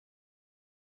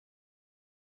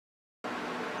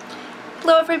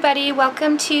Hello everybody,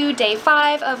 welcome to day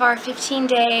 5 of our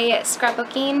 15-day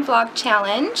scrapbooking vlog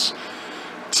challenge.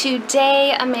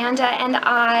 Today Amanda and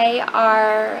I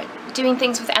are doing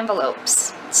things with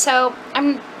envelopes. So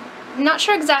I'm not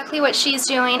sure exactly what she's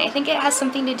doing. I think it has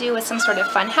something to do with some sort of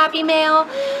fun happy mail.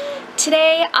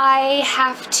 Today I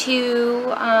have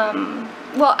to, I'm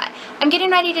getting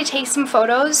ready to take some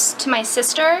photos to my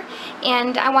sister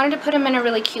and I wanted to put them in a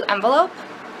really cute envelope.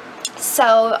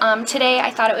 So today I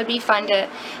thought it would be fun to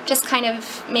just kind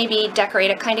of maybe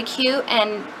decorate it kind of cute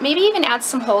and maybe even add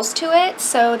some holes to it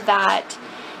so that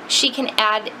she can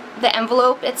add the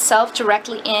envelope itself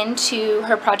directly into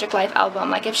her Project Life album,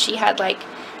 like if she had like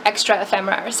extra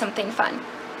ephemera or something fun.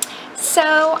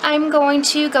 So I'm going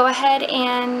to go ahead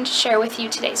and share with you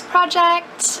today's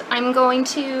project. I'm going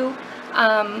to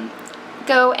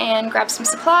go and grab some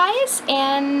supplies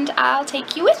and I'll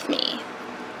take you with me.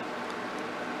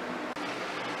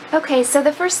 Okay, so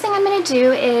the first thing I'm going to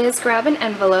do is grab an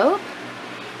envelope,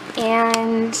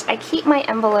 and I keep my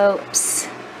envelopes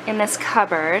in this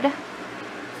cupboard.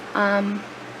 I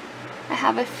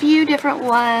have a few different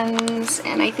ones,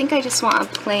 and I think I just want a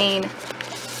plain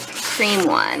cream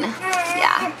one.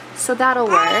 Yeah, so that'll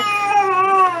work.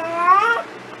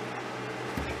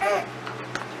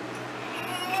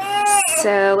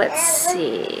 So let's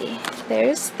see,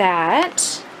 there's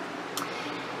that,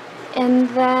 and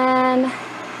then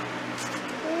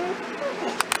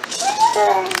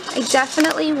I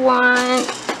definitely want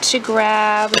to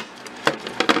grab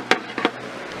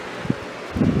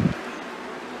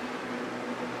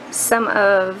some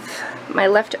of my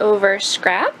leftover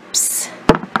scraps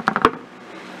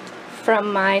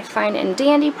from my Fine and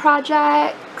Dandy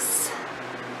projects,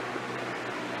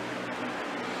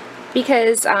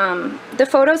 because the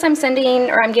photos I'm sending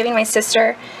or I'm giving my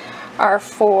sister are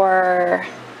for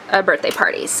a birthday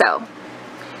party, so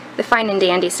the Fine and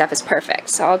Dandy stuff is perfect.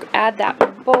 So I'll add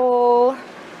that bowl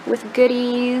with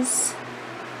goodies,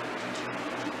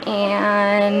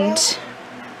 and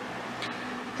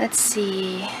let's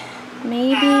see,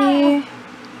 maybe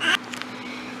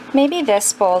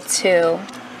this bowl too.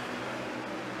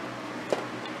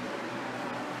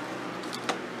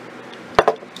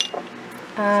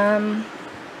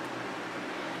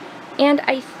 And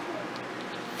I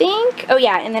think, oh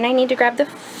yeah, and then I need to grab the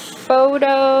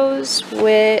photos,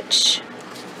 which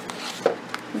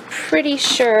I'm pretty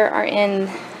sure are in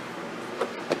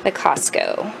the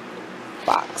Costco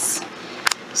box.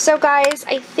 So guys,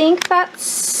 I think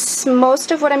that's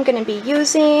most of what I'm going to be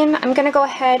using. I'm going to go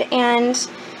ahead and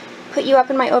put you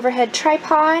up in my overhead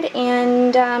tripod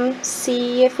and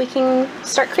see if we can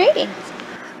start creating.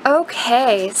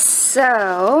 Okay,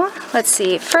 so let's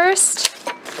see. First,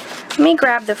 let me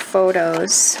grab the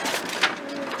photos.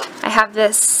 I have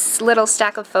this little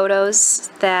stack of photos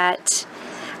that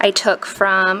I took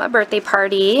from a birthday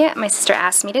party. My sister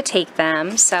asked me to take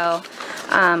them, so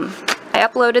I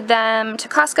uploaded them to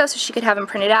Costco so she could have them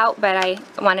printed out, but I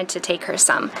wanted to take her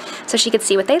some so she could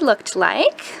see what they looked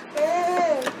like.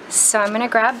 So I'm going to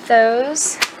grab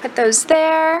those, put those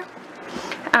there.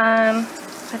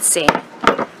 Let's see.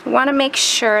 I want to make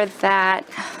sure that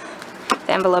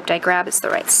the envelope I grab is the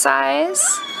right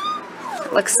size.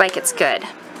 Looks like it's good.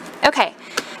 Okay,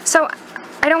 so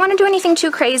I don't want to do anything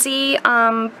too crazy,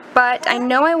 but I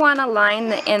know I want to line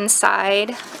the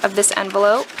inside of this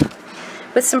envelope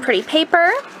with some pretty paper.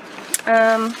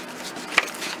 And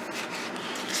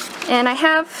I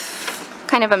have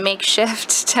kind of a makeshift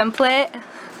template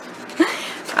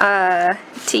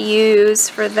to use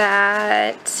for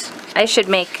that. I should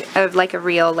make a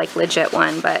real, legit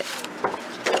one, but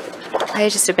I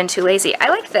just have been too lazy. I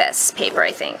like this paper,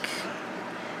 I think.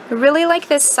 I really like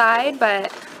this side,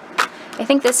 but I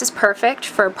think this is perfect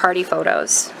for party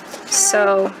photos.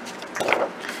 So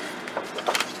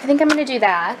I think I'm going to do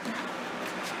that.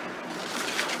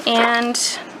 And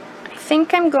I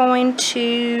think I'm going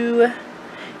to,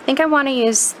 I want to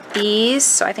use these,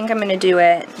 so I think I'm going to do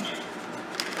it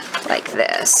like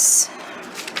this.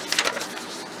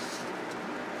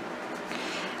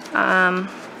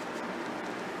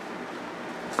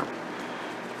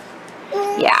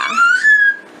 Yeah.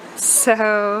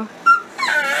 So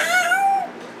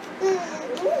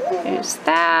there's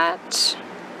that.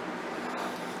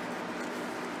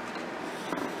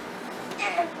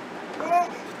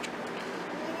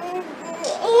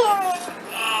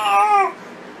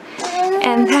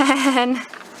 And then,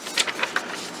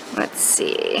 let's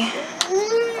see.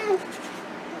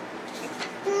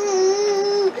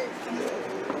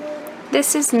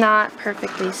 This is not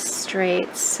perfectly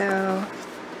straight, so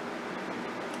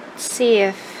let's see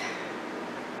if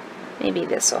maybe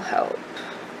this will help.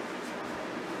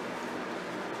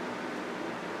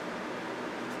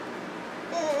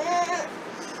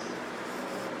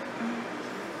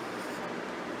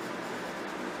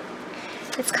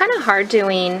 It's kind of hard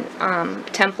doing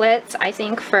templates, I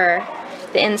think, for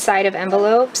the inside of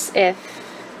envelopes if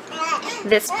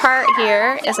this part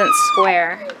here isn't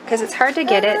square, because it's hard to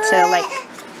get it to like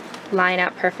line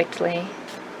up perfectly.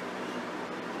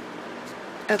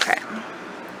 Okay.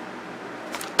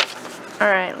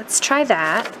 Alright, let's try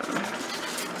that.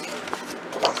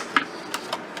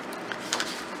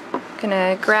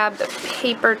 Gonna grab the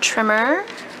paper trimmer.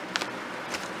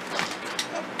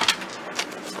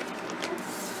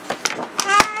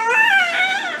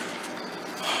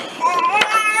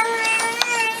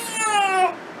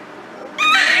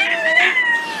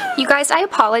 You guys, I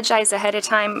apologize ahead of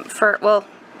time for, well,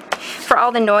 for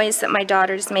all the noise that my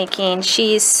daughter's making.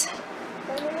 She's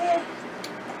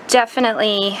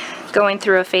definitely going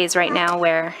through a phase right now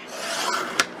where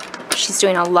she's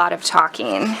doing a lot of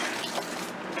talking.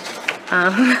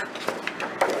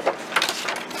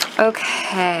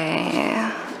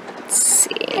 Okay, let's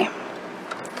see.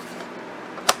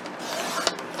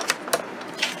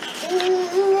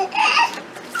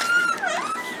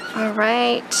 All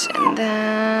right, and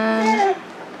then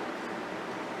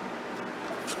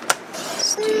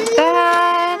let's do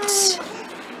that,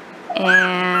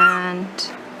 and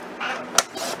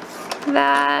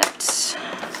that.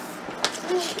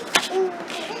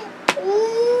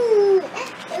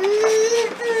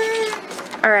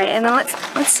 All right, and then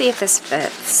let's see if this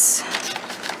fits.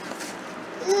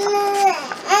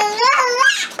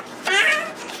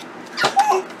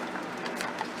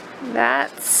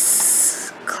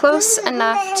 That's close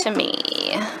enough to me.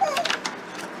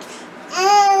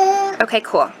 Okay,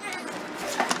 cool.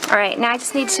 All right, now I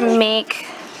just need to make,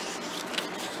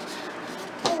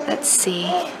 let's see.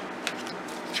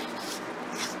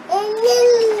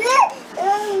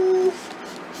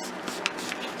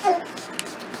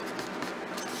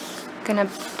 Gonna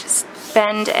just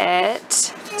bend it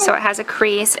so it has a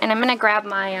crease, and I'm gonna grab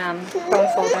my bone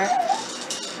folder.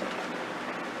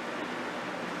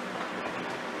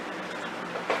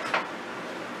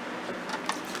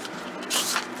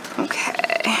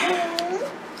 Okay.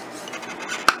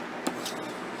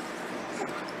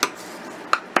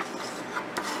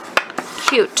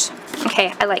 Cute.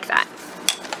 Okay, I like that.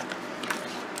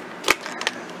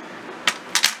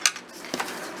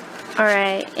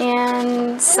 Alright,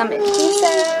 and some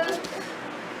adhesive.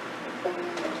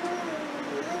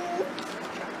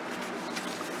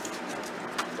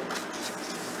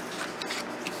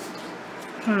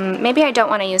 Maybe I don't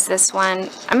want to use this one.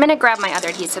 I'm going to grab my other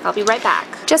adhesive. I'll be right back.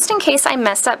 Just in case I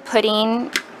mess up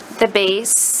putting the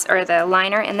base or the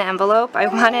liner in the envelope, I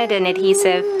wanted an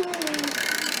adhesive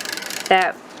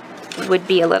that would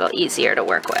be a little easier to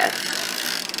work with.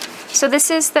 So this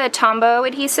is the Tombow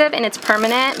adhesive, and it's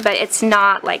permanent, but it's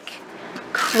not like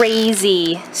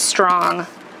crazy strong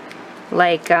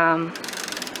like the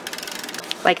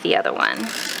other one.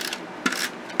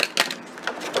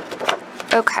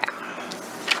 Okay.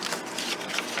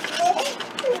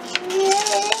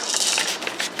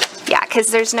 Yeah, because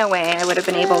there's no way I would have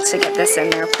been able to get this in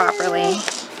there properly.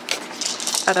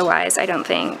 Otherwise, I don't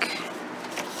think.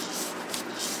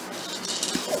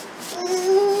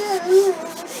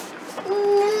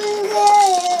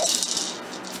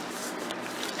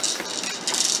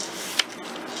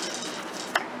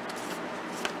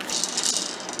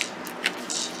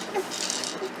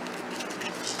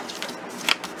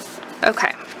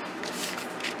 Okay.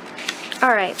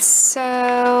 Alright,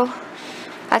 so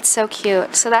that's so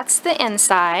cute. So that's the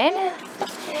inside.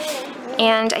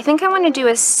 And I think I want to do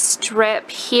a strip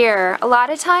here. A lot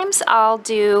of times I'll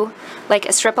do like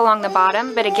a strip along the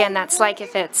bottom, but again, that's like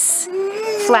if it's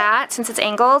flat, since it's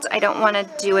angled, I don't want to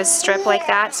do a strip like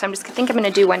that, so I think I'm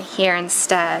going to do one here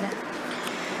instead.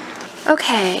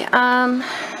 Okay, I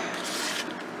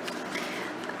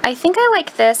think I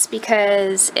like this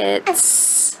because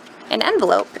it's an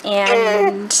envelope,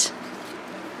 and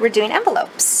we're doing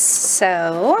envelopes,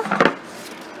 so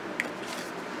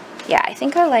yeah, I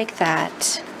think I like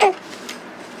that.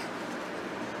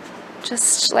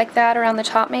 Just like that around the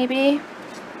top maybe,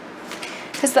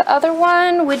 because the other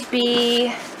one would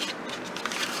be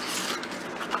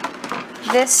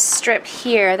this strip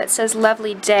here that says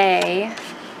lovely day,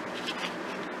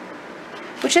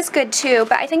 which is good too,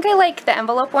 but I think I like the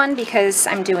envelope one because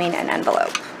I'm doing an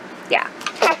envelope. Yeah.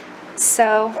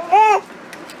 So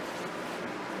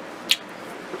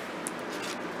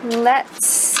let's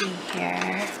see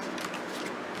here.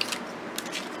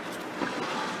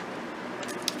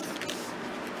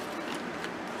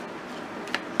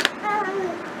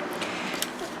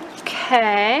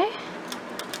 Okay.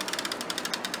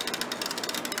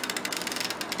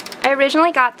 I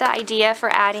originally got the idea for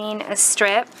adding a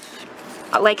strip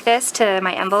like this to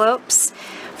my envelopes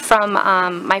from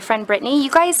my friend Brittany.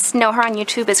 You guys know her on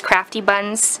YouTube as Crafty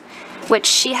Buns, which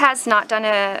she has not done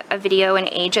a video in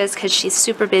ages because she's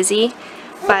super busy.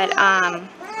 But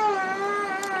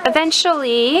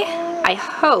eventually, I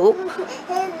hope,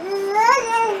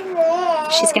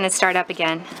 she's going to start up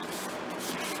again.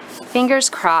 Fingers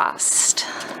crossed.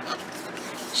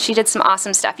 She did some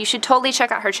awesome stuff. You should totally check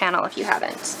out her channel if you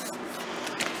haven't.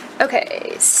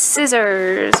 Okay,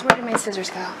 scissors. Where did my scissors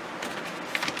go?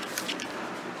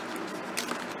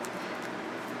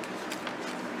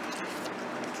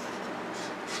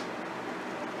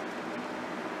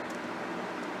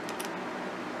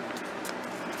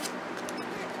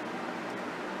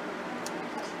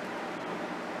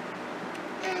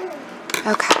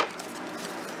 Okay.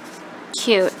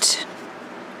 Cute.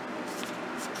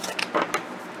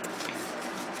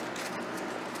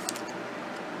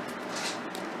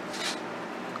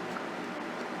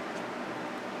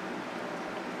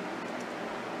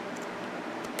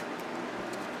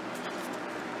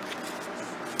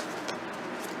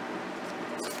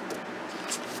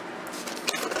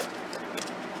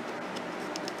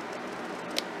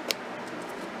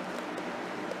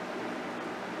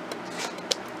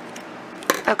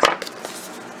 Okay.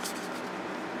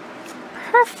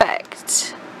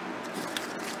 Perfect.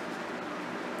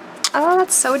 Oh,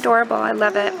 that's so adorable. I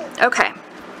love it. Okay.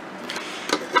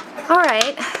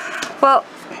 Alright. Well,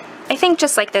 I think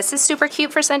just like this is super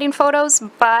cute for sending photos,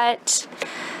 but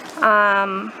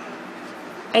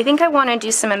I think I want to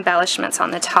do some embellishments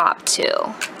on the top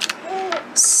too.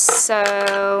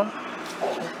 So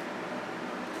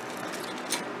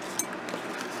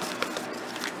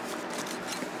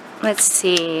let's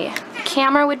see.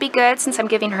 Camera would be good since I'm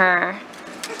giving her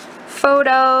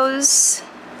photos.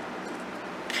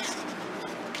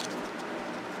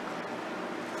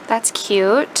 That's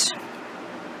cute.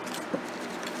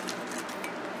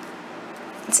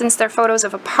 And since they're photos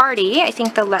of a party, I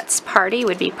think the Let's Party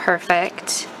would be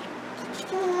perfect.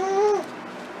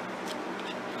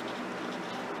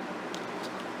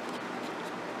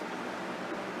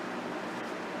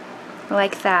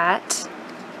 Like that.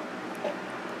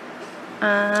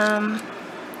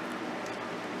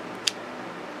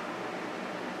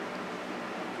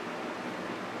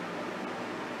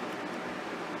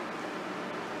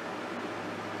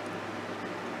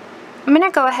 I'm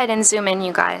gonna go ahead and zoom in,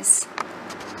 you guys.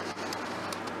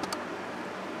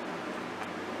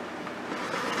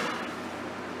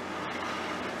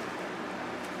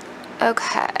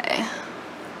 Okay.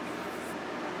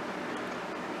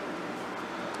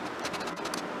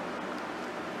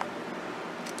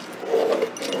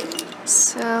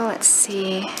 So let's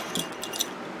see.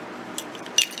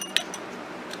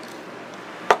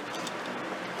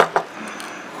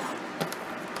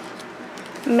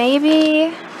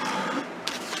 Maybe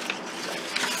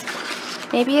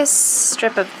a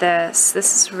strip of this.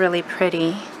 This is really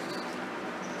pretty.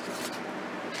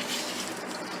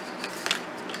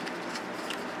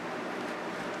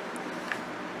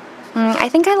 I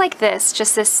think I like this,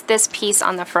 just this piece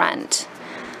on the front.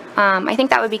 I think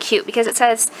that would be cute because it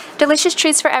says delicious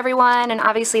treats for everyone, and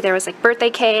obviously there was like birthday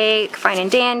cake, fine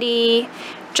and dandy,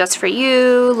 just for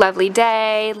you, lovely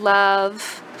day,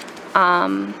 love.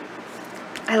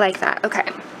 I like that. Okay,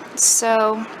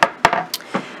 so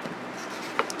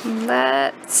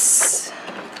let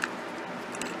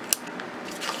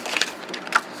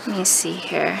me see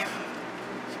here.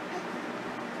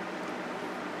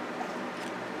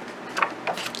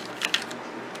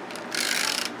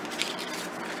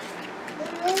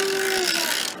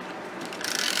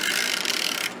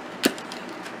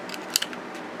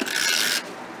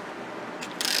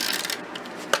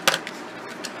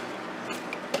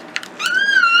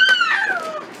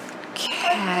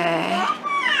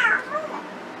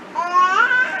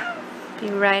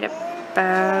 Right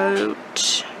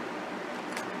about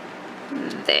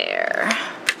there.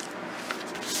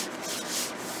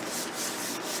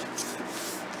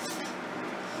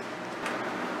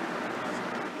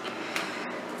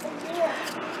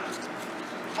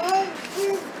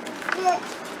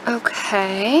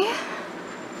 Okay,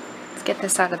 let's get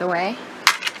this out of the way.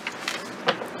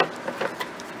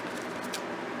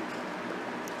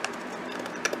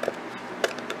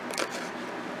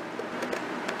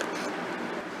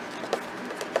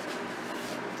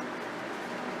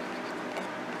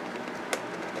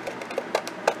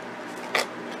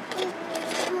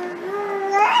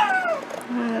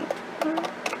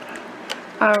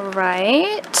 All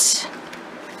right.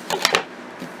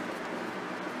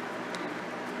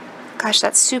 Gosh,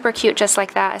 that's super cute just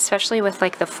like that, especially with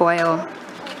like the foil.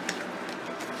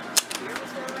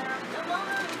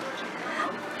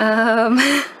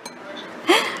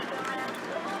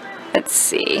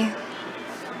 see.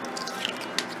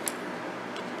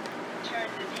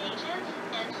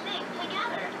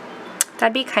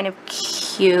 That'd be kind of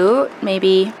cute,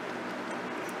 maybe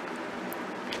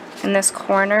in this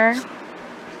corner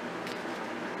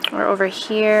or over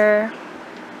here.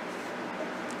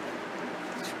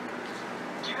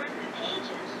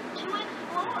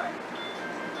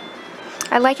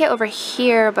 I like it over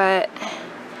here, but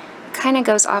it kind of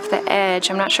goes off the edge.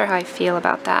 I'm not sure how I feel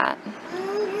about that.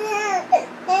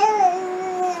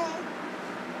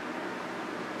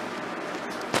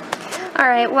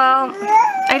 Alright, well,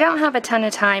 I don't have a ton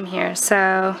of time here,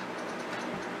 so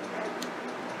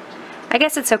I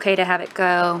guess it's okay to have it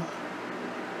go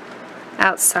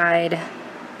outside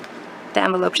the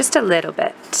envelope just a little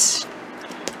bit.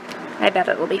 I bet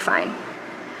it will be fine.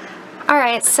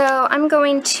 Alright, so I'm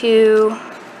going to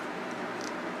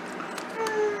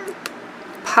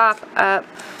pop up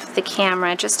the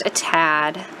camera just a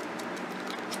tad.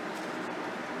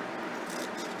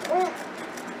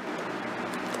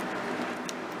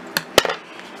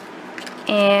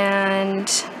 And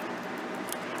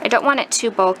I don't want it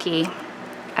too bulky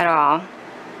at all.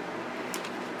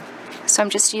 So I'm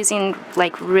just using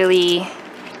like really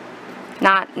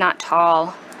not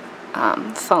tall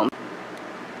foam.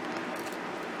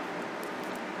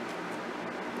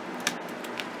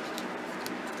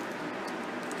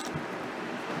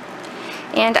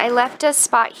 And I left a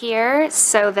spot here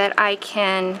so that I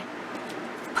can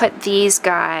put these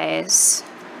guys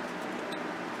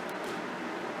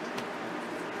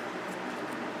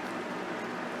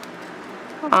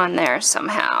on there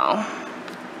somehow.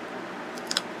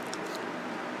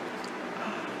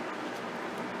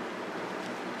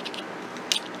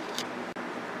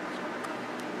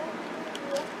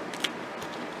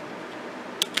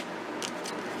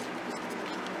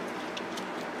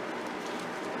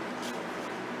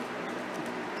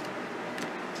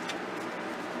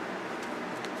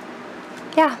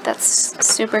 Yeah, that's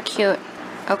super cute.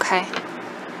 Okay.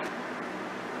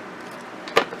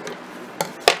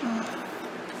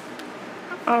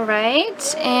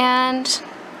 Alright, and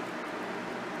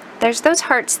there's those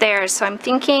hearts there, so I'm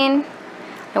thinking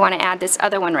I want to add this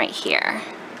other one right here.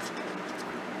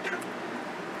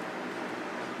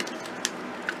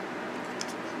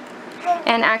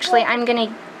 And actually, I'm going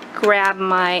to grab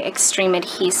my extreme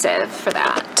adhesive for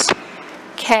that.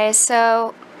 Okay,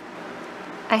 so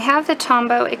I have the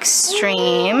Tombow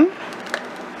Extreme.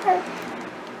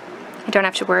 I don't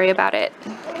have to worry about it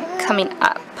coming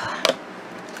up.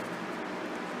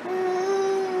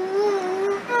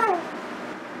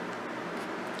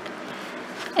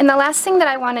 And the last thing that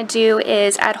I want to do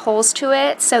is add holes to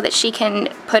it so that she can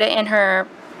put it in her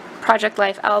Project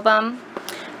Life album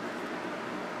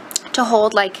to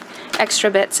hold like extra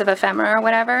bits of ephemera or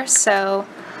whatever. So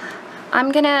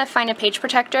I'm gonna find a page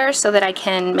protector so that I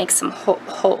can make some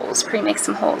holes, pre-make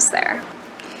some holes there.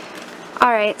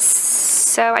 Alright,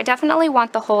 so I definitely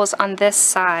want the holes on this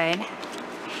side,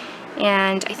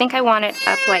 and I think I want it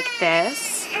up like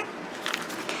this.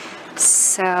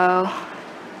 So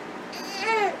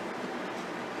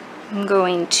I'm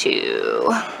going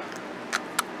to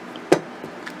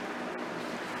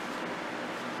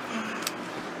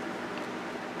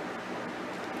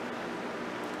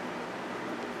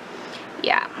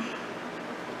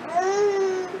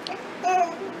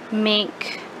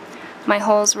make my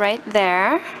holes right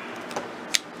there.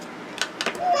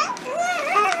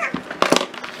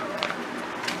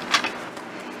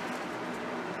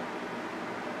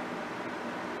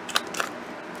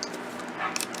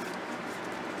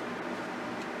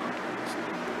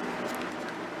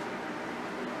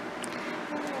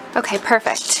 Okay,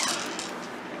 perfect.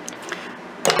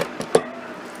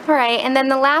 Alright, and then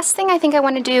the last thing I think I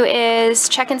want to do is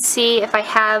check and see if I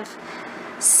have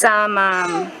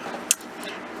some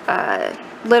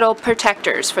little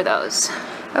protectors for those.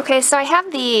 Okay, so I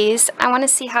have these. I want to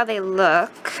see how they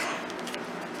look.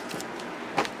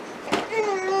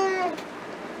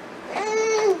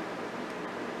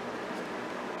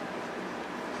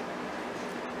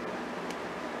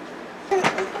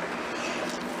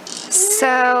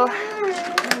 So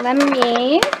let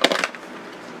me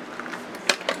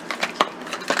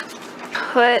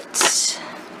put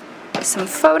some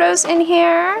photos in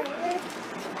here.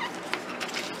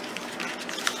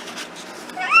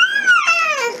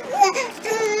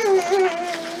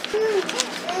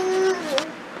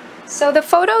 So the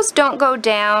photos don't go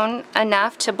down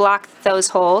enough to block those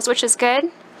holes, which is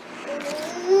good.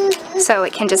 So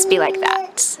it can just be like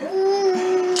that.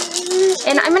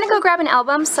 And I'm going to go grab an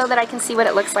album so that I can see what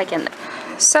it looks like in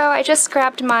there. So I just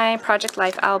grabbed my Project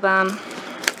Life album.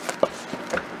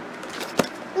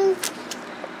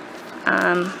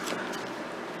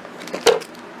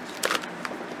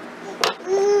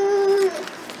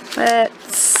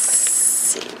 Let's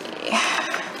see.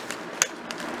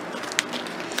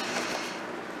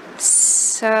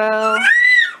 So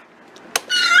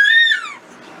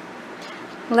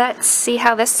let's see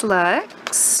how this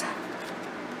looks.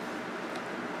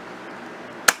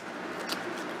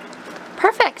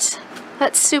 Perfect.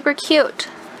 That's super cute.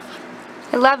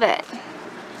 I love it.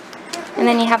 And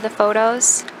then you have the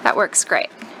photos. That works great.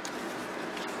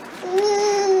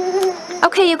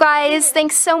 Okay, you guys,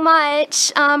 thanks so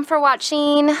much for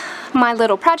watching my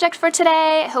little project for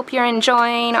today. I hope you're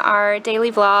enjoying our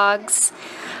daily vlogs.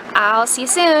 I'll see you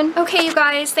soon. Okay, you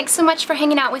guys, thanks so much for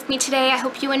hanging out with me today. I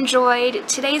hope you enjoyed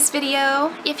today's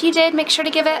video. If you did, make sure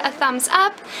to give it a thumbs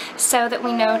up so that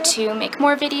we know to make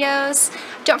more videos.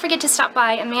 Don't forget to stop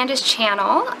by Amanda's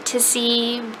channel to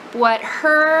see what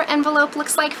her envelope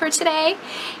looks like for today.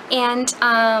 And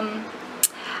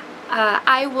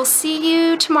I will see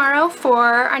you tomorrow for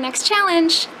our next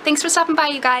challenge. Thanks for stopping by,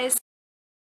 you guys.